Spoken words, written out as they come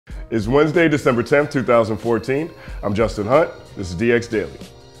It's Wednesday, December 10th, 2014. I'm Justin Hunt. This is DX Daily.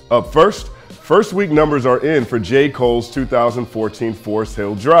 Up first week numbers are in for J. Cole's 2014 Forest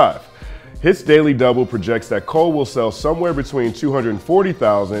Hill Drive. Hits Daily Double projects that Cole will sell somewhere between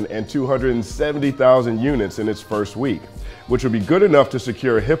 240,000 and 270,000 units in its first week, which would be good enough to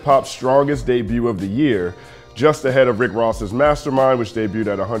secure hip-hop's strongest debut of the year, just ahead of Rick Ross's Mastermind, which debuted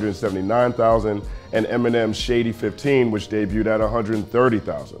at 179,000, and Eminem's Shady 15, which debuted at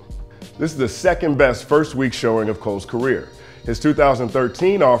 130,000. This is the second best first week showing of Cole's career. His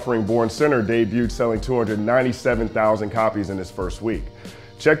 2013 offering, Born Sinner, debuted selling 297,000 copies in his first week.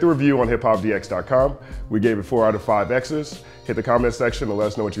 Check the review on HipHopDX.com. We gave it 4 out of 5 X's. Hit the comment section and let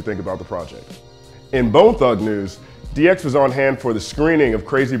us know what you think about the project. In Bone Thug news, DX was on hand for the screening of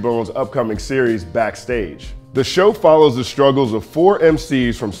Krayzie Bone's upcoming series, Backstage. The show follows the struggles of 4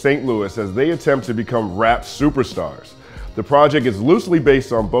 MCs from St. Louis as they attempt to become rap superstars. The project is loosely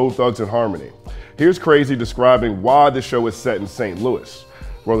based on Bone Thugs and Harmony. Here's Krayzie describing why the show is set in St. Louis.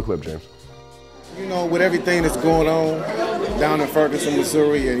 Roll the clip, James. You know, with everything that's going on down in Ferguson,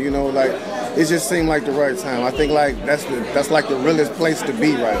 Missouri, and it just seemed like the right time. I think that's like the realest place to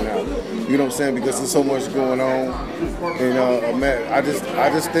be right now. You know what I'm saying? Because there's so much going on, and man, I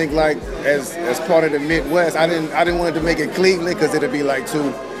just think like as part of the Midwest, I didn't want it to make it Cleveland because it'd be like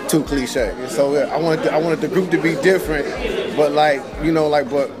too cliche. So yeah, I wanted the group to be different, but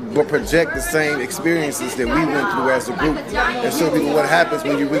but project the same experiences that we went through as a group, and show people what happens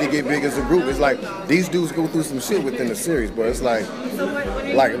when you really get big as a group. It's like these dudes go through some shit within the series, but it's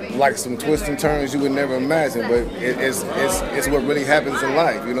like some twists and turns you would never imagine. But it's what really happens in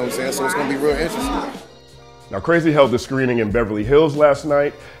life. You know what I'm saying? So it's gonna be real interesting. Now, Krayzie held the screening in Beverly Hills last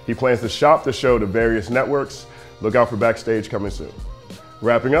night. He plans to shop the show to various networks. Look out for Backstage coming soon.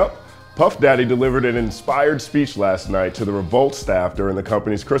 Wrapping up, Puff Daddy delivered an inspired speech last night to the REVOLT staff during the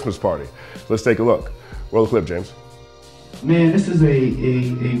company's Christmas party. Let's take a look. Roll the clip, James. Man, this is a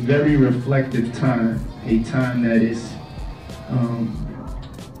very reflective time, a time that is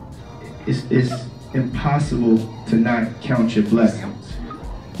it's impossible to not count your blessings.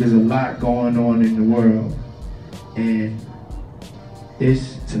 There's a lot going on in the world, and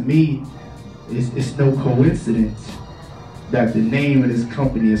to me, it's no coincidence that the name of this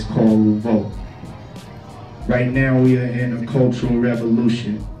company is called REVOLT. Right now we are in a cultural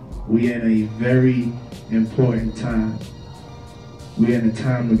revolution. We are in a very important time. We are in a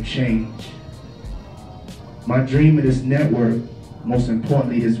time of change. My dream of this network, most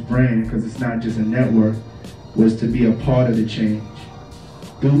importantly this brand, because it's not just a network, was to be a part of the change.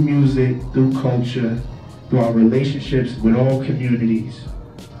 Through music, through culture, through our relationships with all communities,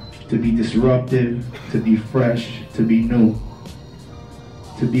 to be disruptive, to be fresh, to be new,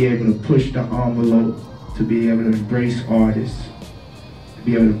 to be able to push the envelope, to be able to embrace artists, to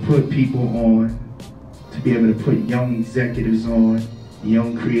be able to put people on, to be able to put young executives on,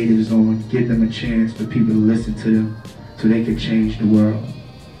 young creatives on, give them a chance for people to listen to them so they could change the world.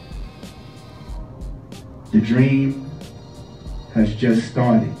 The dream has just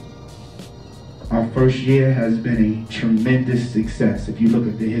started. Our first year has been a tremendous success if you look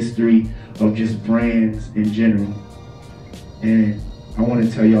at the history of just brands in general. And I want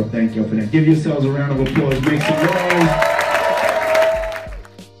to tell y'all thank y'all for that. Give yourselves a round of applause. Make some noise.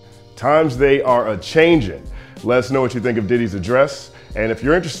 Times they are a-changin'. Let us know what you think of Diddy's address. And if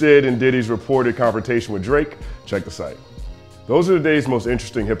you're interested in Diddy's reported confrontation with Drake, check the site. Those are the day's most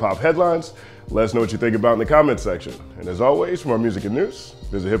interesting hip-hop headlines. Let us know what you think about in the comments section. And as always, for more music and news,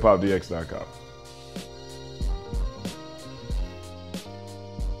 visit HipHopDX.com.